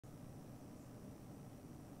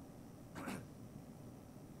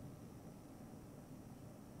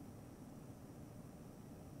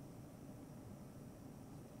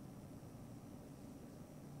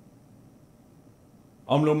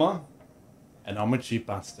I'm Luma, and I'm a cheap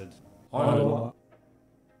bastard. Hi, Luma.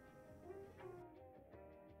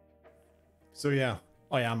 So yeah,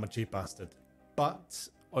 I am a cheap bastard, but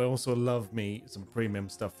I also love me some premium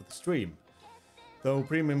stuff for the stream. Though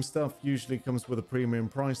premium stuff usually comes with a premium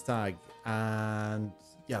price tag, and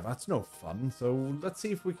yeah, that's no fun. So let's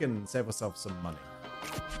see if we can save ourselves some money.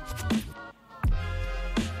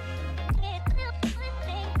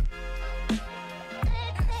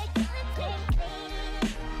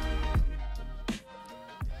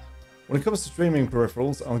 When it comes to streaming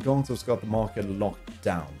peripherals, Elgato's got the market locked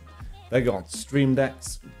down. They got stream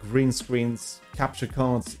decks, green screens, capture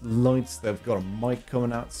cards, lights, they've got a mic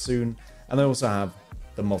coming out soon, and they also have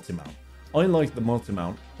the multi-mount. I like the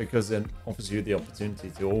multi-mount because it offers you the opportunity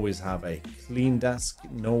to always have a clean desk,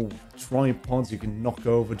 no tripods you can knock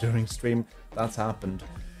over during stream. That's happened.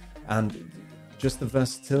 And just the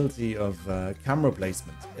versatility of camera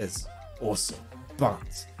placement is awesome.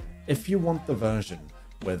 But if you want the version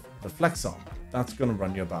with the flex arm, that's going to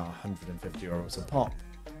run you about 150 euros a pop.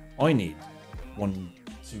 I need 1,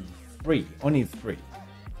 2, 3. I need 3.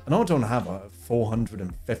 And I don't have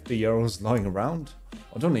 450 euros lying around.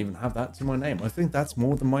 I don't even have that to my name. I think that's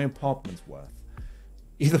more than my apartment's worth.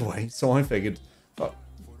 Either way, so I figured, fuck,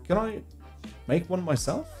 can I make one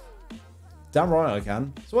myself? Damn right I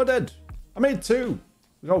can. So I did. I made 2.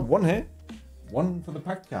 We got one here, one for the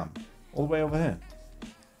pack cam, all the way over here.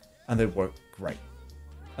 And they work great.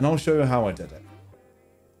 And I'll show you how I did it.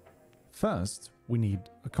 First, we need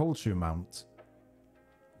a cold shoe mount.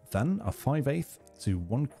 Then a 5/8 to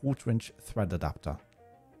 1/4 inch thread adapter.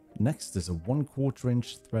 Next is a 1/4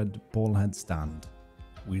 inch thread ball head stand.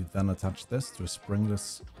 We then attach this to a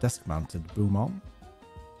springless desk mounted boom arm.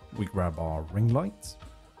 We grab our ring light.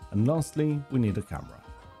 And lastly, we need a camera.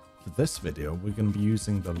 For this video, we're going to be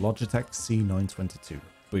using the Logitech C922,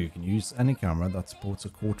 but you can use any camera that supports a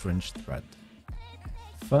 1/4 inch thread.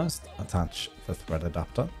 First, attach the thread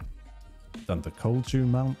adapter, then the cold shoe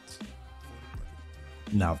mount,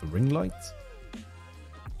 now the ring light,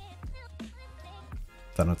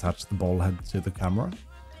 then attach the ball head to the camera,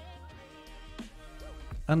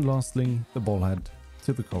 and lastly the ball head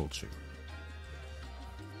to the cold shoe.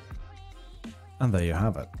 And there you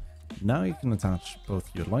have it. Now you can attach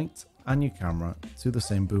both your light and your camera to the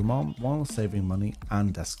same boom arm while saving money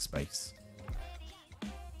and desk space.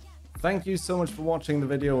 Thank you so much for watching the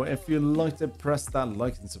video. If you liked it, press that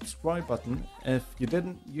like and subscribe button. If you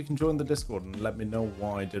didn't, you can join the Discord and let me know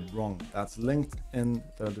what I did wrong. That's linked in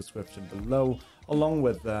the description below, along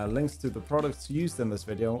with links to the products used in this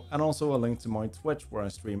video, and also a link to my Twitch where I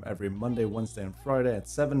stream every Monday, Wednesday and Friday at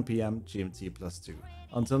 7 PM GMT+2.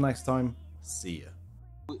 Until next time, see ya.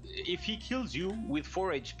 If he kills you with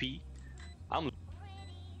 4 HP, I'm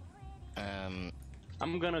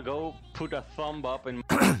gonna go put a thumb up in my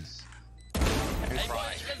ass.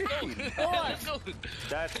 Let's go.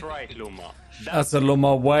 That's right, Luma. That's a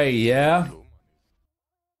Luma way, yeah?